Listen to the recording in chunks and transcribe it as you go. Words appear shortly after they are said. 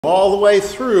All the way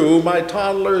through my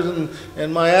toddlers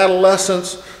and my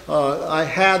adolescence, I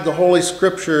had the Holy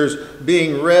Scriptures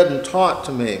being read and taught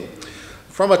to me.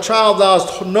 From a child thou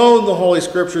hast known the Holy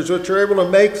Scriptures, which are able to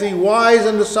make thee wise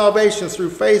unto salvation through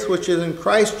faith which is in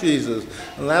Christ Jesus.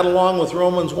 And that along with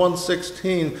Romans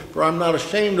 1:16, for I'm not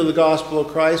ashamed of the gospel of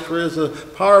Christ, for it is the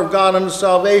power of God unto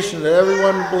salvation to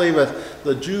everyone that believeth,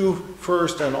 the Jew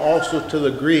first and also to the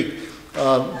Greek.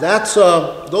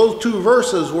 Those two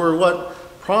verses were what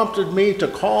prompted me to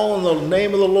call on the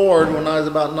name of the Lord when I was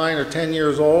about 9 or 10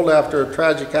 years old after a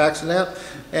tragic accident,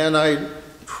 and I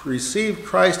received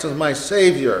Christ as my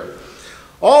Savior.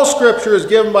 All Scripture is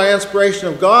given by inspiration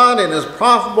of God and is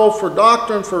profitable for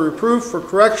doctrine, for reproof, for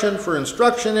correction, for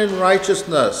instruction in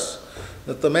righteousness,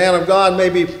 that the man of God may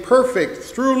be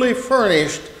perfect, truly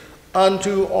furnished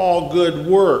unto all good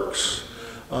works.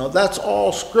 That's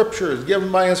all Scripture is given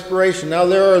by inspiration. Now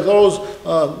there are those,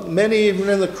 many even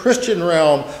in the Christian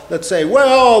realm, that say,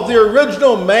 well, the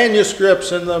original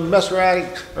manuscripts in the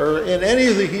Masoretic, or in any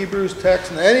of the Hebrews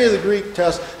texts, and any of the Greek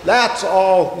texts, that's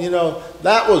all,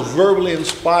 that was verbally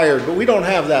inspired, but we don't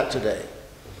have that today.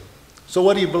 So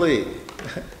what do you believe?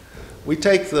 We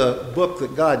take the book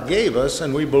that God gave us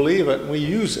and we believe it and we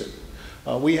use it.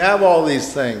 We have all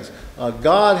these things.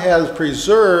 God has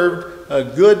preserved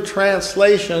good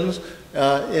translations,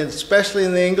 especially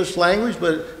in the English language,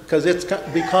 but because it's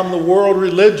become the world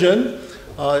religion.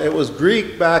 It was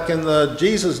Greek back in the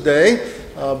Jesus day,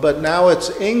 but now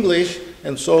it's English,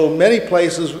 and so many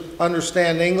places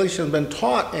understand English and been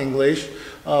taught English,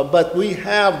 but we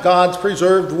have God's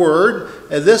preserved word,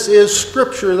 and this is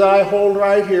Scripture that I hold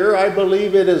right here. I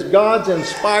believe it is God's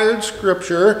inspired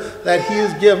Scripture that He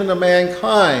has given to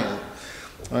mankind.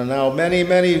 Now, many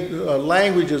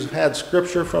languages have had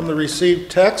Scripture from the received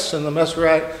texts in the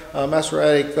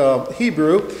Masoretic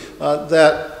Hebrew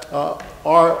that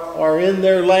are in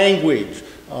their language.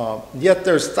 Yet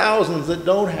there's thousands that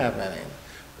don't have any.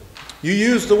 You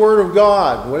use the Word of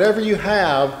God. Whatever you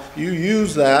have, you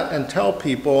use that and tell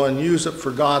people and use it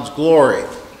for God's glory.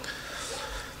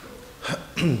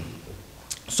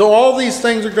 So all these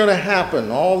things are going to happen.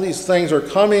 All these things are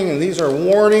coming, and these are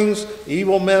warnings.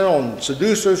 Evil men and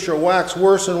seducers shall wax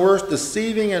worse and worse,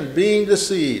 deceiving and being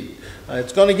deceived.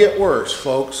 It's going to get worse,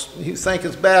 folks. You think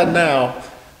it's bad now.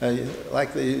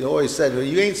 Like they always said, well,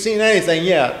 you ain't seen anything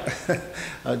yet.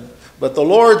 But the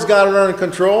Lord's got it under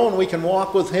control, and we can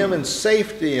walk with Him in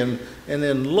safety and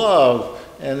in love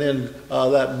and in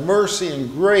that mercy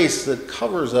and grace that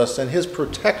covers us and His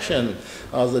protection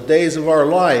of the days of our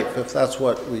life, if that's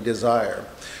what we desire.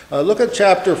 Look at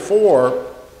chapter 4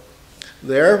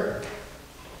 there.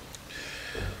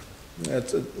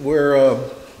 That's where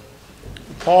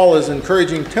Paul is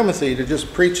encouraging Timothy to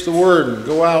just preach the word and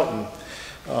go out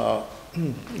and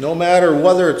no matter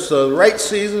whether it's the right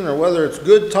season or whether it's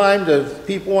good time to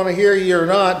people want to hear you or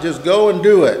not, just go and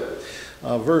do it.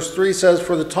 Verse 3 says,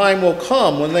 for the time will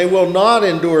come when they will not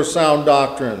endure sound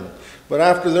doctrine, but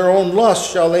after their own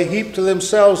lust shall they heap to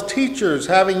themselves teachers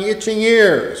having itching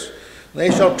ears.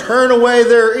 They shall turn away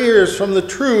their ears from the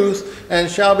truth and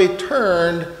shall be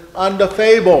turned unto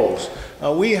fables.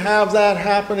 We have that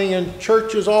happening in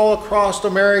churches all across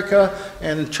America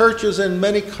and churches in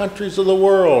many countries of the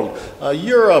world.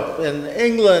 Europe and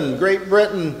England, Great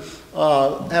Britain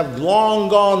have long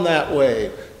gone that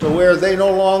way, to where they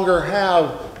no longer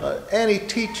have any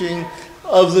teaching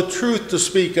of the truth to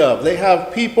speak of. They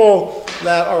have people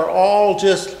that are all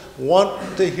just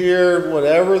want to hear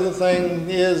whatever the thing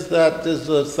is that is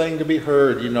the thing to be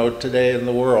heard, today in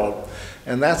the world.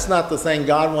 And that's not the thing.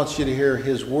 God wants you to hear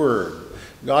His word.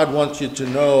 God wants you to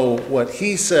know what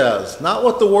He says, not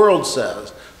what the world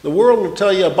says. The world will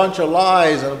tell you a bunch of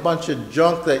lies and a bunch of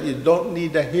junk that you don't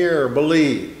need to hear or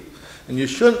believe, and you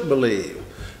shouldn't believe.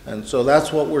 And so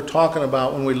that's what we're talking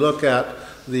about when we look at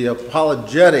the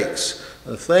apologetics,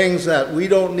 the things that we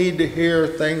don't need to hear,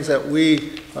 things that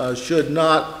we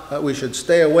should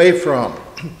stay away from.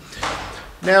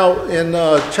 Now in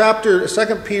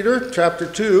 2 Peter chapter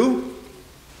 2,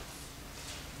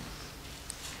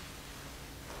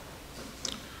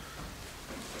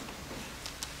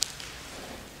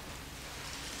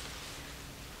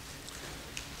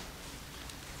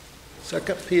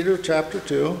 chapter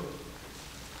 2.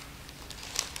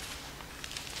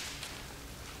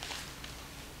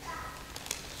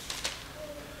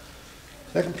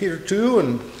 Second Peter 2,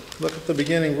 and look at the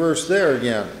beginning verse there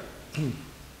again.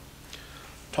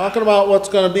 Talking about what's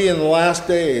going to be in the last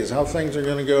days, how things are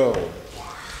going to go.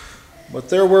 But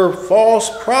there were false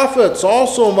prophets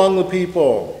also among the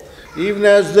people, even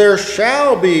as there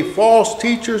shall be false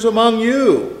teachers among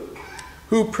you,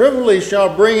 who privily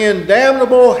shall bring in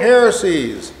damnable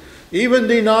heresies, even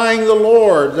denying the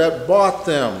Lord that bought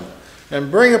them, and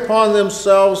bring upon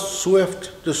themselves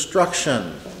swift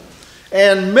destruction.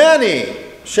 And many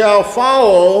shall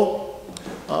follow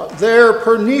their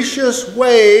pernicious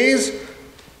ways,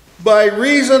 by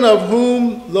reason of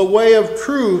whom the way of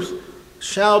truth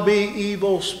shall be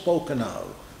evil spoken of.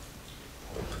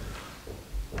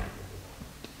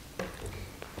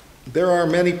 There are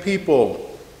many people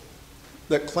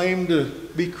that claim to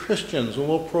be Christians and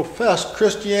will profess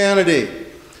Christianity,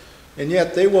 and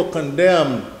yet they will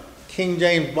condemn King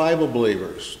James Bible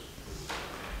believers.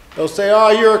 They'll say, oh,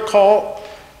 you're a cult.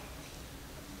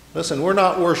 Listen, we're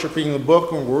not worshiping the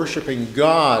book, we're worshiping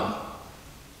God.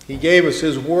 He gave us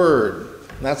His Word,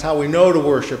 and that's how we know to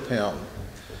worship Him.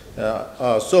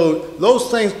 So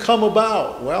those things come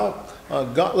about. Well,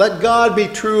 let God be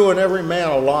true and every man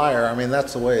a liar. I mean,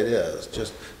 that's the way it is.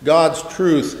 Just God's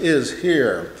truth is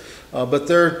here. But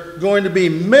there are going to be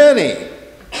many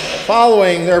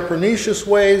following their pernicious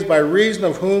ways, by reason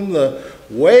of whom the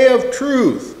way of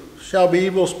truth shall be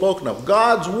evil spoken of.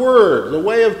 God's Word, the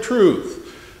way of truth,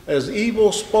 is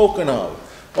evil spoken of.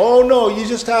 Oh no, you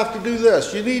just have to do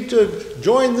this. You need to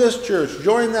join this church,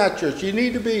 join that church. You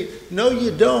need to be... No, you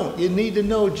don't. You need to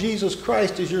know Jesus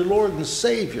Christ is your Lord and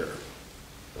Savior.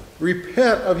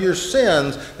 Repent of your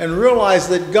sins and realize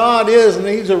that God is, and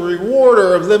He's a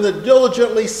rewarder of them that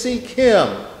diligently seek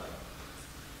Him.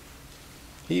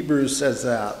 Hebrews says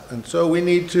that. And so we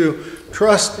need to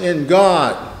trust in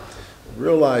God.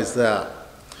 Realize that.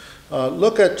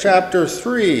 Look at chapter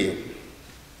 3.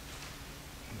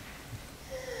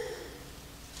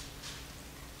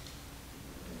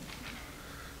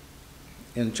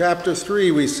 In chapter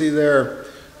 3, we see there,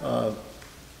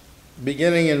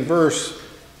 beginning in verse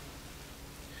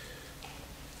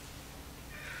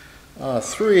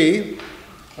 3,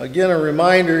 again a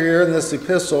reminder here in this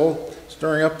epistle,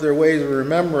 stirring up their ways of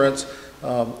remembrance,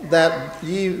 that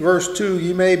ye, verse 2,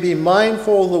 ye may be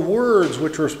mindful of the words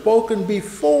which were spoken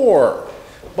before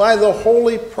by the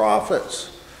holy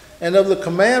prophets, and of the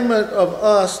commandment of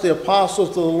us, the apostles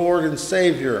of the Lord and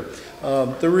Savior.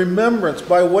 The remembrance,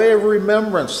 by way of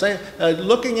remembrance,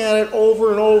 looking at it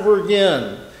over and over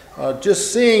again,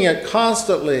 just seeing it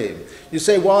constantly. You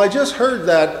say, well, I just heard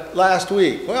that last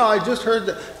week. Well, I just heard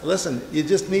that. Listen, you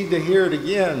just need to hear it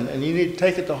again, and you need to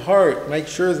take it to heart. Make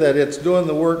sure that it's doing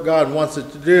the work God wants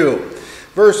it to do.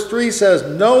 Verse 3 says,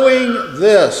 knowing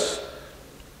this,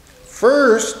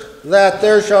 first, that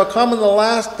there shall come in the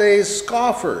last days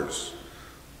scoffers,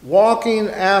 walking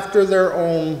after their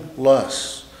own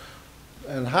lusts.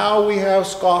 And how we have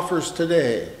scoffers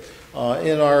today.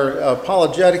 In our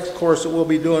apologetics course that we'll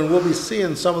be doing, we'll be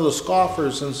seeing some of the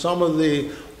scoffers and some of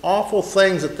the awful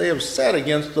things that they have said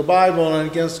against the Bible and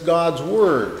against God's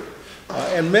Word.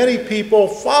 And many people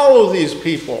follow these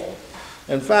people.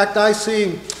 In fact, I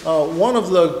see one of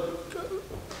the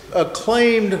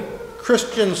acclaimed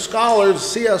Christian scholars,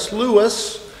 C.S.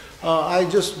 Lewis. I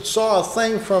just saw a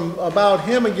thing about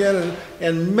him again,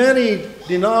 and many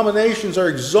denominations are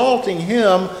exalting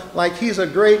him like he's a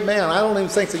great man. I don't even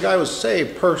think the guy was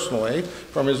saved personally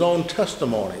from his own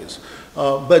testimonies.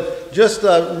 But just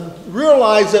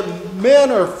realize that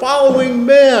men are following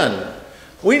men.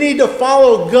 We need to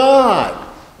follow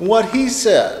God and what He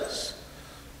says.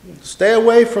 Stay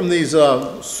away from these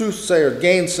soothsayers,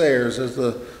 gainsayers, as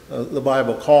the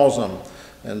Bible calls them.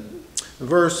 And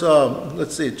verse,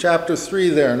 let's see, chapter 3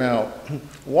 there now.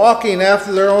 Walking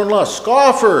after their own lust.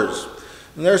 Scoffers.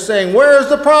 And they're saying, where is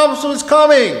the promise of His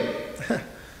coming?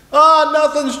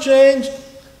 Nothing's changed.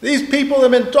 These people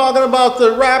have been talking about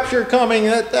the rapture coming.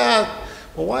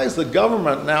 Well, why is the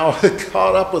government now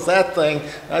caught up with that thing?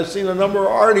 I've seen a number of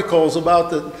articles about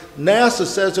that. NASA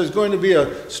says there's going to be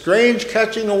a strange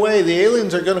catching away. The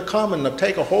aliens are going to come and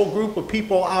take a whole group of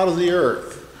people out of the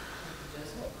earth.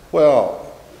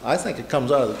 Well, I think it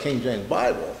comes out of the King James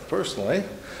Bible, personally,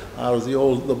 out of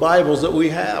the Bibles that we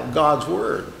have, God's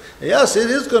Word. Yes,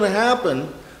 it is going to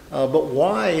happen, but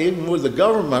why even would the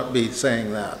government be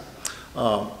saying that?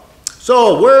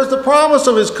 So, where's the promise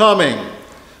of His coming?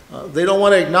 They don't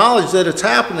want to acknowledge that it's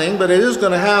happening, but it is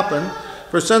going to happen.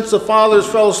 For since the fathers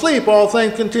fell asleep, all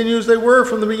things continue as they were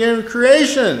from the beginning of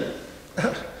creation.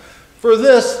 For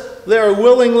this, they are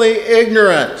willingly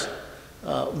ignorant.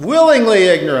 Willingly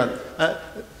ignorant.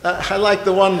 I like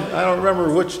the one, I don't remember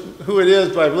who it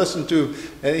is, but I've listened to,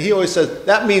 and he always says,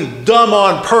 that means dumb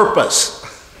on purpose.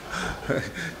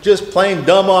 Just plain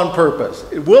dumb on purpose.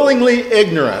 Willingly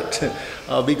ignorant,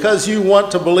 because you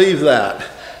want to believe that.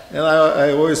 And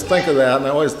I always think of that, and I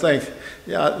always think,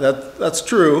 yeah, that's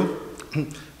true.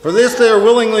 For this they are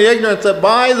willingly ignorant, that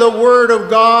by the word of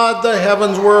God the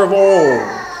heavens were of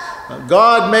old.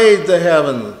 God made the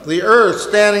heaven, the earth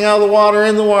standing out of the water,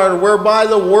 in the water, whereby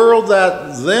the world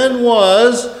that then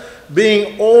was,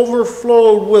 being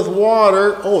overflowed with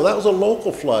water. Oh, that was a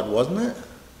local flood, wasn't it?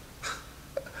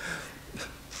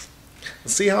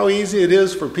 See how easy it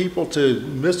is for people to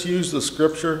misuse the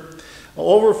scripture?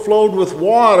 Overflowed with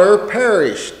water,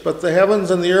 perished, but the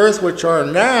heavens and the earth, which are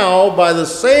now by the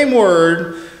same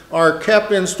word, are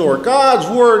kept in store. God's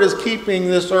word is keeping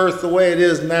this earth the way it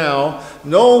is now.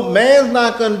 No, man's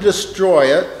not going to destroy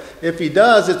it. If he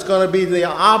does, it's going to be the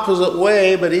opposite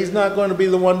way, but he's not going to be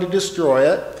the one to destroy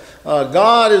it.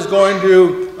 God is going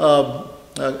to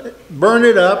burn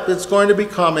it up. It's going to be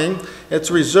coming.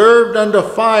 It's reserved unto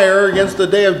fire against the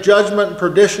day of judgment and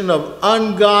perdition of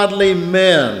ungodly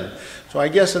men. So I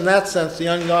guess in that sense, the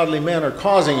ungodly men are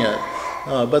causing it.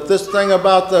 But this thing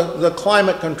about the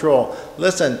climate control,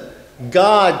 listen,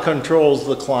 God controls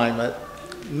the climate.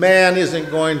 Man isn't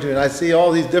going to. And I see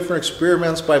all these different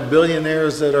experiments by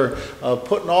billionaires that are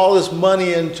putting all this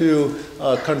money into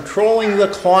controlling the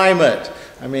climate.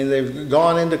 I mean, they've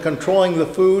gone into controlling the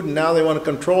food, and now they want to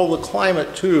control the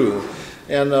climate too.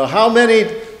 And how many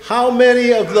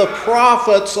of the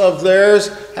prophets of theirs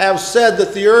have said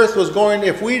that the earth was going,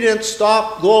 if we didn't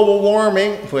stop global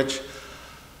warming, which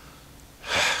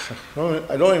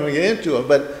I don't even get into it,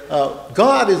 but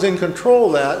God is in control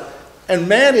of that, and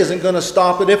man isn't going to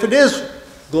stop it if it is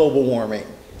global warming.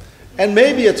 And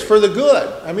maybe it's for the good.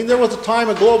 I mean, there was a time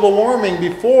of global warming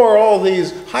before all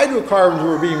these hydrocarbons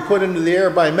were being put into the air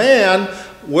by man,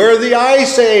 where the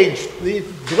ice age, the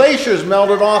glaciers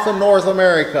melted off in North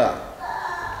America.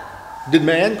 Did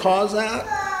man cause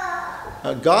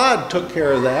that? God took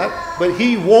care of that, but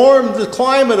he warmed the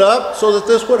climate up so that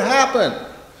this would happen.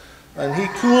 And he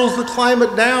cools the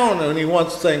climate down when he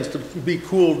wants things to be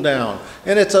cooled down.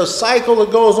 And it's a cycle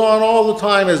that goes on all the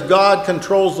time as God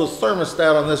controls the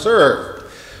thermostat on this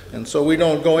earth. And so we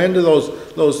don't go into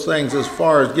those things as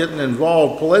far as getting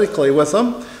involved politically with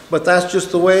them, but that's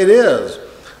just the way it is.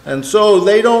 And so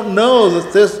they don't know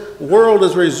that this world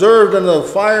is reserved unto the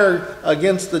fire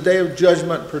against the day of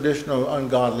judgment, perdition of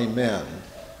ungodly men.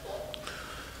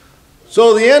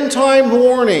 So the end time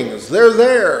warnings, they're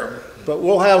there. But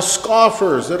we'll have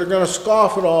scoffers that are going to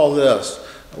scoff at all this.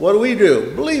 What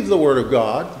do? Believe the word of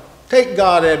God. Take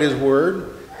God at his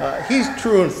word. He's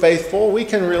true and faithful. We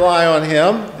can rely on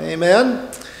him. Amen.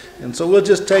 And so we'll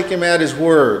just take him at his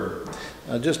word.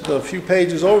 Just a few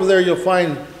pages over there, you'll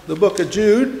find the book of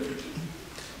Jude.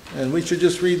 And we should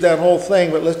just read that whole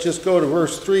thing, but let's just go to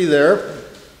verse 3 there.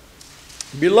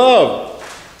 Beloved,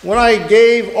 when I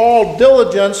gave all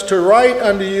diligence to write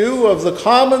unto you of the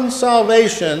common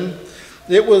salvation,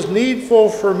 it was needful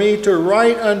for me to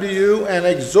write unto you and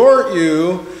exhort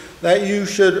you that you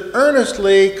should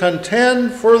earnestly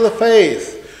contend for the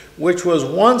faith which was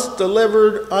once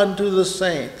delivered unto the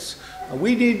saints.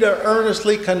 We need to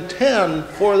earnestly contend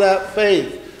for that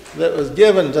faith that was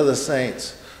given to the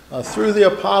saints through the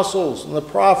apostles and the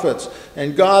prophets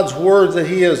and God's word that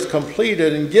he has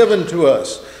completed and given to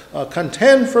us.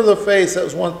 Contend for the faith that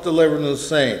was once delivered to the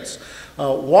saints.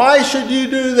 Why should you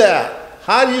do that?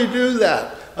 How do you do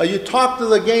that? You talk to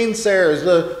the gainsayers,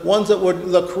 the ones that would,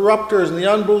 the corruptors and the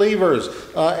unbelievers,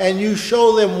 and you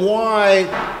show them why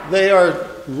they are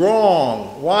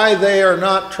wrong, why they are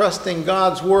not trusting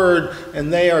God's word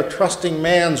and they are trusting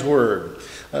man's word.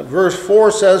 Verse 4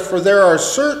 says, for there are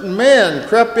certain men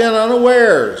crept in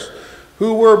unawares,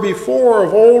 who were before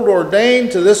of old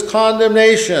ordained to this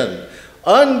condemnation,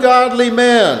 ungodly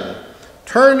men,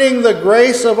 turning the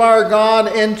grace of our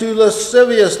God into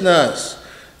lasciviousness,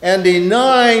 and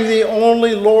denying the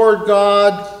only Lord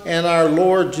God and our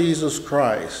Lord Jesus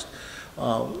Christ.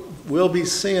 We'll be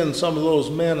seeing some of those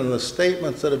men in the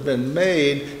statements that have been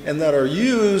made and that are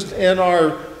used in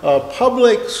our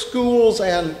public schools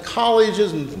and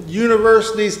colleges and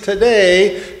universities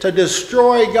today to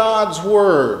destroy God's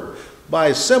word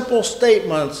by simple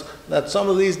statements that some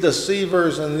of these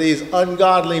deceivers and these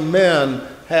ungodly men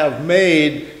have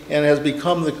made and has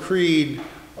become the creed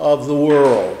of the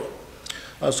world.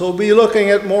 So we'll be looking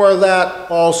at more of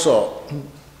that also.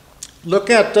 Look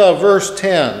at verse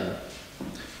 10.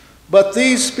 But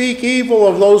these speak evil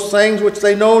of those things which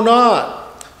they know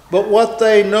not, but what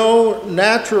they know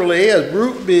naturally as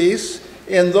brute beasts,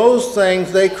 in those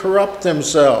things they corrupt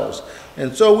themselves.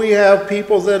 And so we have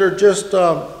people that are just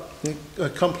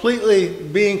completely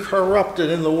being corrupted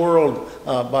in the world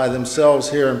by themselves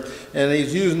here. And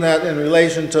he's using that in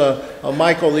relation to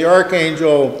Michael the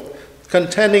archangel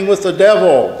contending with the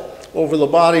devil over the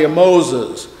body of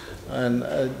Moses. And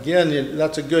again,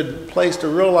 that's a good place to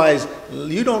realize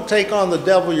you don't take on the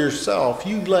devil yourself.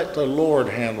 You let the Lord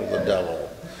handle the devil.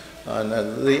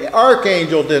 And the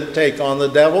archangel didn't take on the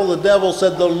devil. The devil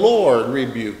said, "The Lord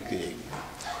rebuke thee."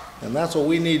 And that's what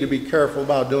we need to be careful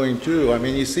about doing too. I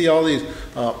mean, you see all these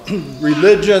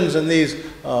religions and these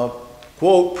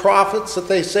quote prophets that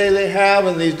they say they have,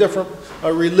 and these different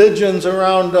religions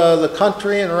around the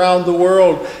country and around the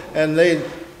world, and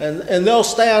they'll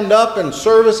stand up in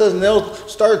services and they'll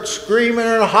start screaming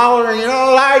and hollering,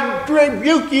 "I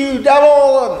rebuke you,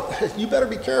 devil!" You better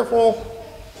be careful.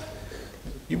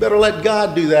 You better let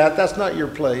God do that. That's not your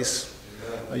place.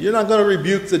 You're not going to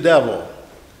rebuke the devil.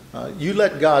 You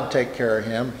let God take care of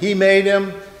him. He made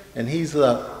him, and he's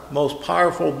the most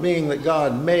powerful being that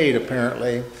God made,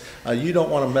 apparently. You don't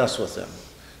want to mess with him.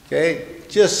 Okay?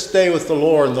 Just stay with the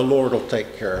Lord, and the Lord will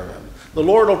take care of him. The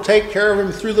Lord will take care of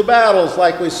him through the battles,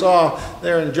 like we saw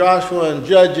there in Joshua and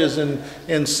Judges and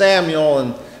in Samuel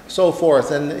and so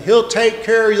forth. And he'll take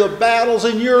care of the battles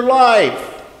in your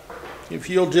life if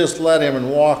you'll just let him and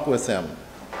walk with him.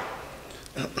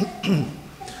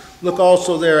 Look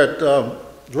also there at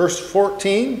verse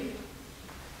 14.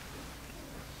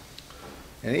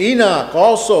 And Enoch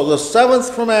also, the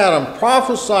seventh from Adam,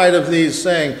 prophesied of these,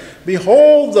 saying,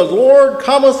 "Behold, the Lord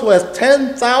cometh with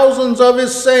 10,000s of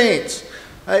his saints."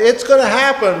 It's going to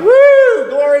happen. Woo!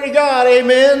 Glory to God.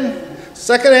 Amen.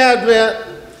 Second advent,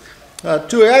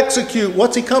 to execute.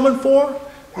 What's he coming for?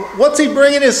 What's he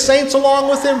bringing his saints along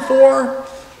with him for?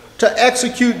 To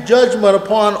execute judgment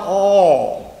upon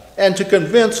all, and to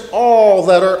convince all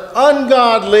that are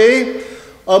ungodly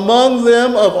among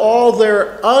them of all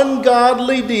their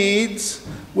ungodly deeds,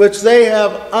 which they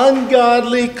have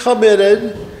ungodly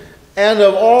committed, and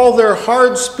of all their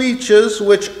hard speeches,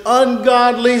 which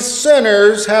ungodly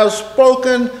sinners have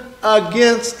spoken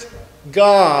against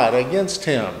God, against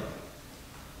him.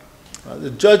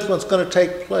 The judgment's going to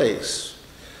take place.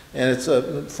 And it's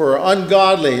for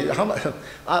ungodly.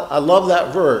 I love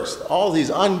that verse. All these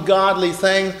ungodly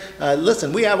things.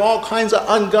 Listen, we have all kinds of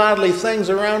ungodly things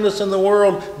around us in the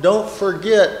world. Don't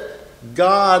forget,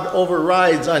 God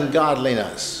overrides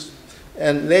ungodliness.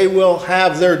 And they will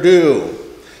have their due.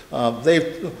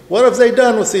 What have they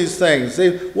done with these things?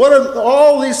 What are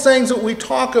all these things that we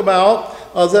talk about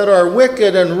that are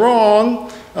wicked and wrong?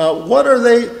 What are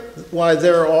they? Why,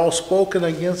 they're all spoken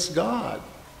against God.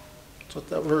 That's what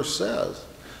that verse says.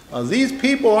 These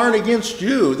people aren't against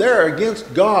you. They're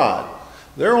against God.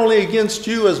 They're only against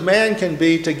you as man can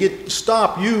be to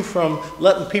stop you from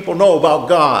letting people know about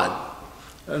God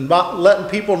and letting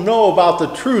people know about the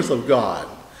truth of God.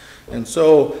 And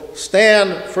so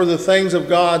stand for the things of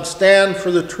God. Stand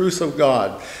for the truth of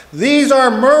God. These are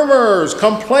murmurers,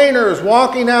 complainers,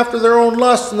 walking after their own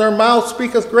lusts, and their mouth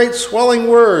speaketh great swelling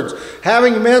words,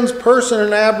 having men's person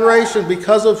in aberration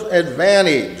because of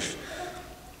advantage.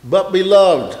 But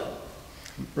beloved,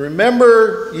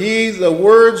 remember ye the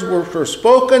words which were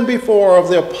spoken before of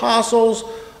the apostles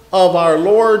of our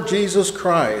Lord Jesus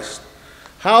Christ,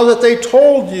 how that they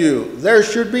told you there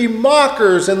should be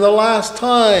mockers in the last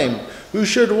time, who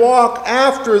should walk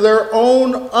after their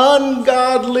own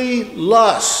ungodly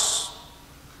lusts.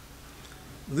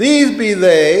 These be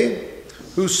they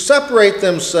who separate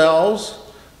themselves,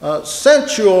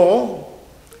 sensual,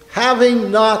 having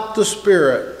not the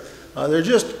Spirit. They're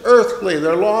just earthly.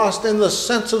 They're lost in the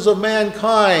senses of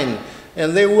mankind,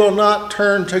 and they will not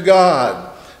turn to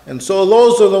God. And so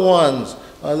those are the ones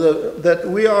that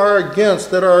we are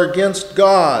against, that are against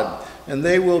God, and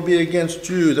they will be against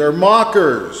you. They're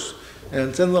mockers, and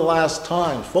it's in the last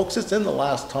times. Folks, it's in the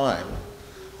last time.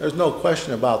 There's no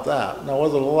question about that. Now,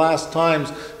 whether the last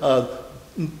times,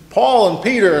 Paul and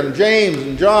Peter and James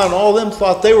and John, all of them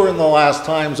thought they were in the last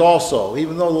times also,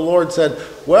 even though the Lord said,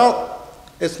 well,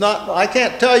 it's not, I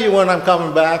can't tell you when I'm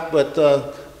coming back, but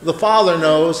the Father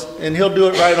knows, and he'll do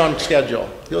it right on schedule.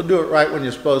 He'll do it right when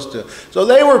you're supposed to. So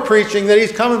they were preaching that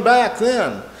he's coming back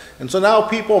then. And so now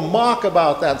people mock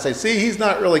about that and say, see, he's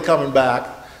not really coming back.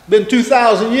 It's been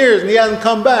 2,000 years and he hasn't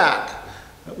come back.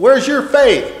 Where's your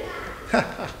faith?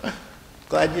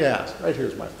 Glad you asked. Right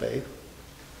here's my faith.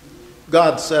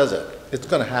 God says it. It's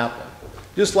going to happen.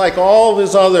 Just like all of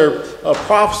his other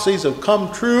prophecies have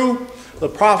come true, the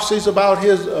prophecies about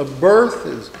his birth,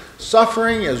 his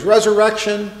suffering, his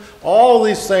resurrection, all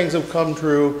these things have come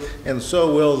true, and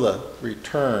so will the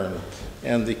return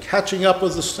and the catching up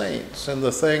of the saints and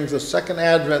the things, the second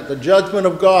advent, the judgment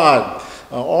of God.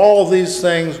 All these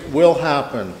things will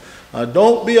happen.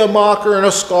 Don't be a mocker and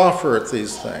a scoffer at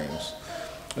these things.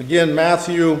 Again,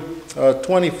 Matthew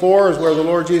 24 is where the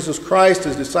Lord Jesus Christ,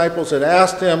 his disciples had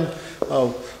asked him,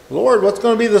 Lord, what's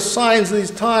going to be the signs of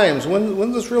these times?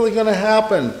 When's this really going to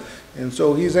happen? And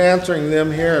so he's answering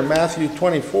them here in Matthew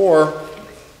 24.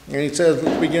 And he says,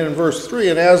 let's begin in verse 3.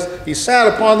 And as he sat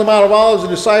upon the Mount of Olives, the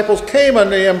disciples came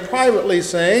unto him privately,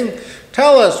 saying,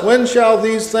 Tell us, when shall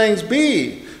these things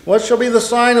be? What shall be the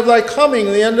sign of thy coming,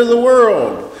 the end of the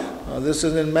world? This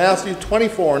is in Matthew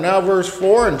 24. Now verse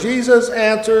 4. And Jesus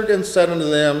answered and said unto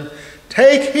them,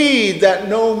 Take heed that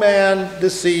no man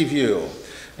deceive you.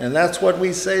 And that's what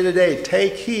we say today.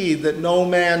 Take heed that no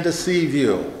man deceive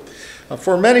you.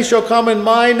 For many shall come in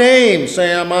my name,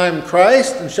 saying, I am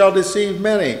Christ, and shall deceive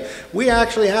many. We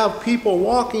actually have people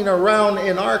walking around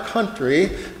in our country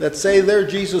that say they're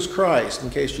Jesus Christ, in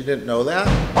case you didn't know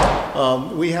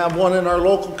that. We have one in our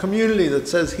local community that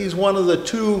says he's one of the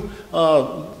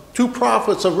two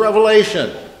prophets of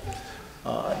Revelation.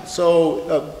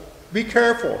 So be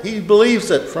careful. He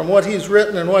believes it from what he's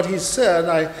written and what he's said.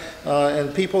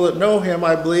 And people that know him,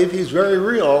 I believe he's very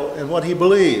real in what he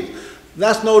believes.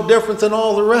 That's no different than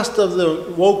all the rest of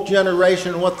the woke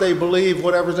generation. What they believe,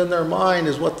 whatever's in their mind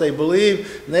is what they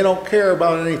believe, and they don't care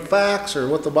about any facts or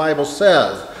what the Bible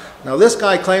says. Now this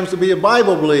guy claims to be a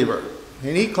Bible believer,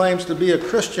 and he claims to be a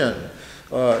Christian.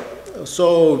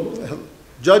 So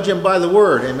judge him by the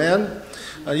word, amen?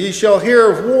 Ye shall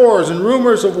hear of wars and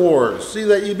rumors of wars. See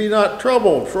that ye be not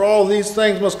troubled, for all these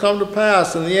things must come to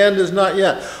pass, and the end is not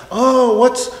yet. Oh,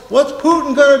 what's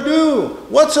Putin going to do?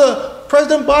 What's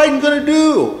President Biden going to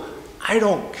do? I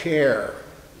don't care.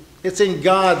 It's in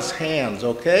God's hands,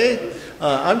 okay?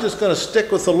 I'm just going to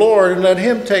stick with the Lord and let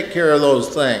him take care of those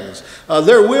things.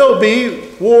 There will be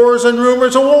wars and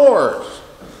rumors of wars.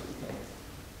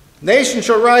 Nation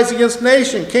shall rise against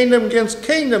nation, kingdom against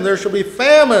kingdom. There shall be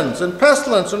famines and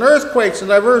pestilence and earthquakes in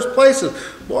diverse places.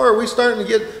 Boy, are we starting to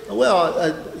get,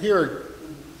 well, here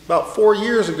about 4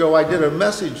 years ago I did a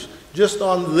message just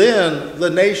on the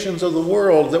nations of the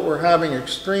world that were having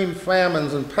extreme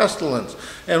famines and pestilence.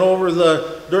 And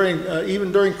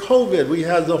even during COVID, we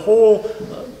had the whole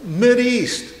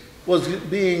Mideast was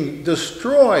being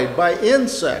destroyed by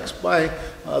insects, by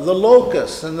the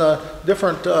locusts and the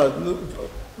different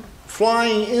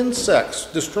flying insects,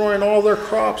 destroying all their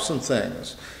crops and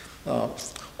things.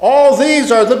 All these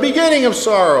are the beginning of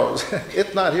sorrows.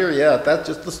 It's not here yet. That's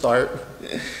just the start.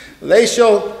 Then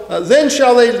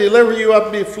shall they deliver you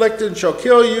up, be afflicted, and shall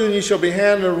kill you, and ye shall be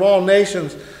hated of all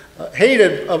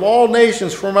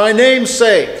nations for my name's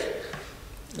sake.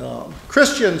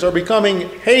 Christians are becoming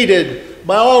hated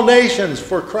by all nations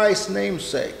for Christ's name's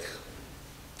sake.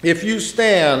 If you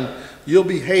stand, you'll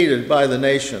be hated by the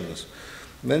nations.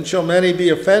 Then shall many be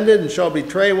offended, and shall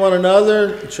betray one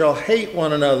another, and shall hate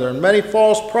one another. And many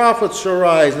false prophets shall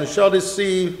rise, and shall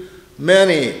deceive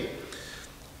many.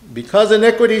 Because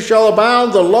iniquity shall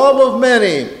abound, the love of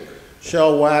many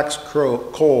shall wax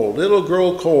cold. It'll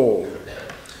grow cold.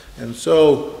 And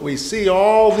so we see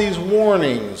all these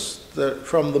warnings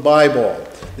from the Bible,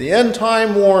 the end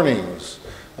time warnings.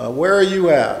 Where are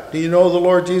you at? Do you know the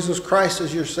Lord Jesus Christ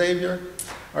as your Savior?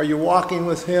 Are you walking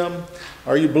with him?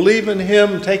 Are you believing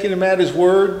him, taking him at his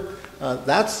word?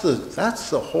 That's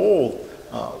the whole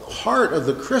heart of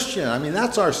the Christian. I mean,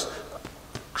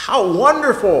 how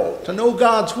wonderful to know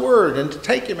God's word and to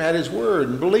take him at his word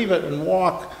and believe it and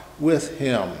walk with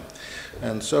him.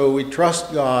 And so we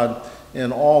trust God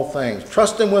in all things.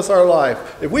 Trust him with our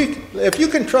life. If you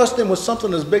can trust him with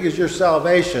something as big as your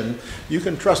salvation, you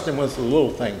can trust him with the little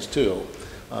things too.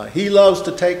 He loves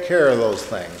to take care of those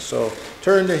things. So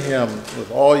turn to him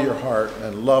with all your heart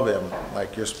and love him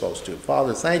like you're supposed to.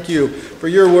 Father, thank you for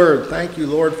your word. Thank you,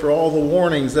 Lord, for all the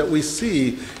warnings that we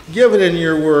see given in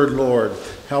your word, Lord.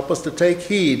 Help us to take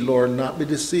heed, Lord, and not be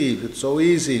deceived. It's so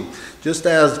easy. Just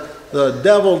as the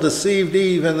devil deceived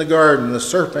Eve in the garden, the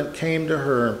serpent came to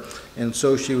her, and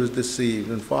so she was deceived.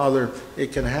 And Father,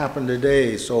 it can happen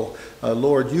today. So,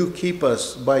 Lord, you keep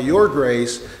us by your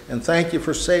grace, and thank you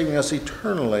for saving us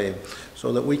eternally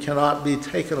so that we cannot be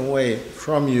taken away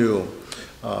from you.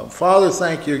 Father,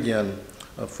 thank you again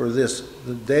for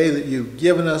the day that you've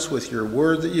given us with your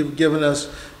word that you've given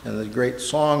us and the great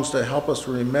songs to help us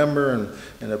remember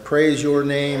and to praise your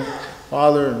name.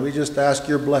 Father, and we just ask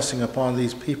your blessing upon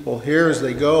these people here as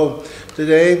they go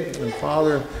today. And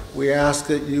Father, we ask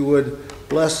that you would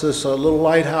bless this little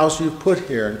lighthouse you've put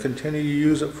here and continue to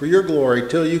use it for your glory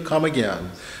till you come again.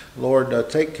 Lord,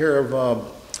 take care of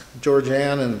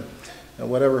Georgianne and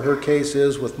whatever her case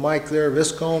is with Mike there,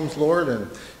 Viscombs, Lord,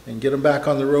 and get them back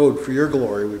on the road for your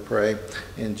glory, we pray.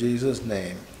 In Jesus'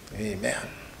 name, amen.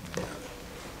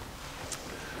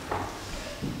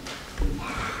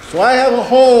 So I have a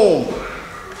home.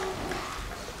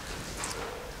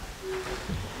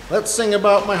 Let's sing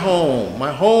about my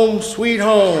home sweet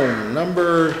home,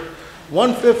 number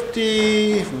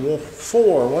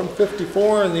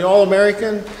 154 in the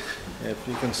All-American. If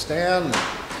you can stand,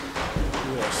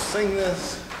 we'll sing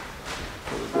this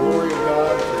for the glory of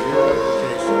God for your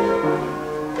edification.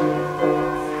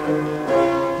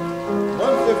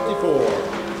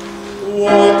 154.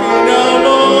 Walking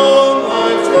along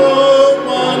life's road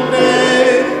one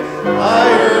day, I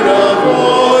heard a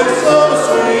voice so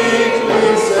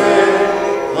sweetly say,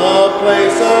 a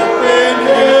place up in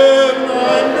heaven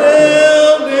I'm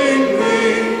building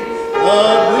thee, a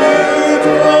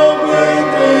beautiful,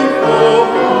 beautiful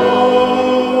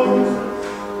home.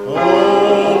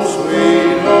 Home,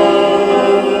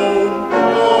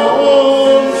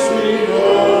 sweet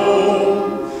home,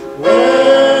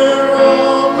 where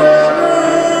I'll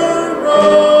never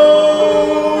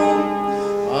roam.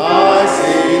 I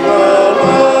see the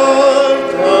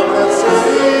light of that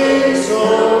city so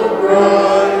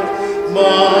bright,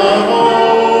 my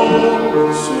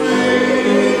home,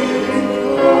 sweet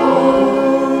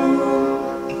home.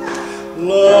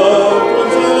 Loved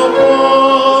ones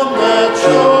upon that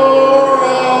shore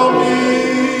I'll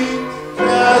meet,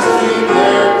 casting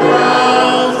their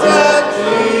crowns at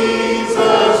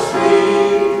Jesus'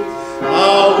 feet.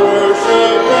 I'll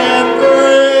worship and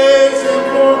praise Him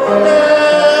forevermore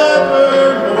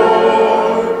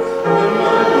in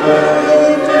my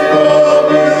beautiful,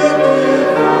 beautiful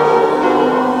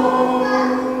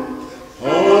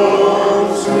home,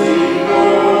 sweet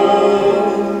home,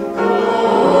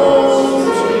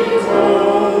 sweet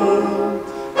home,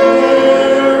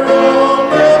 where I'll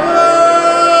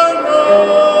never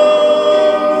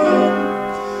roam.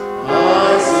 I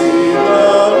see the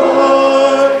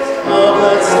light of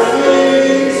that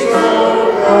city so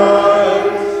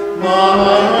bright,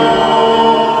 my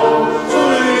home,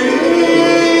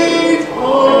 sweet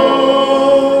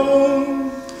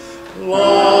home.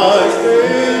 Life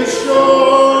is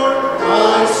short,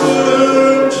 I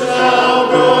soon shall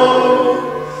go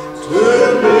to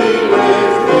be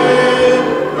with Him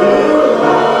who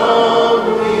loved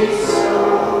me so.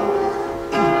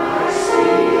 I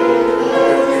see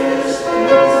His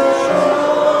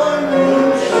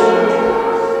shining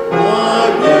shore, my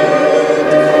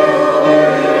beautiful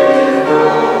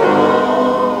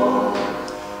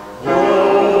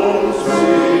home,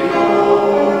 sweet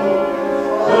home,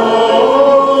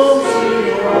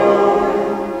 sweet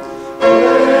home,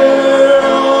 where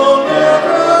I'll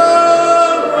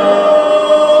never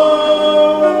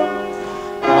roam.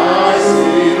 I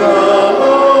see the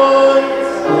light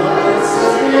of that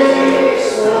city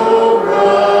so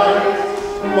bright,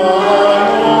 my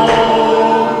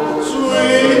home,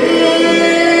 sweet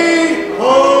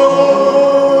home.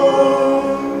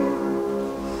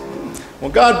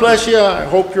 Well, God bless you. I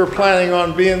hope you're planning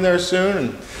on being there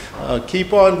soon, and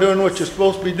keep on doing what you're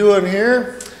supposed to be doing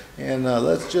here. And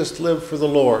let's just live for the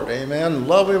Lord. Amen.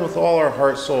 Love Him with all our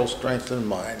heart, soul, strength, and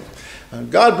mind.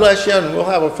 God bless you, and we'll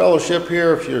have a fellowship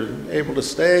here if you're able to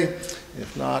stay.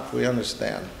 If not, we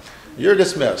understand. You're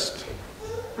dismissed.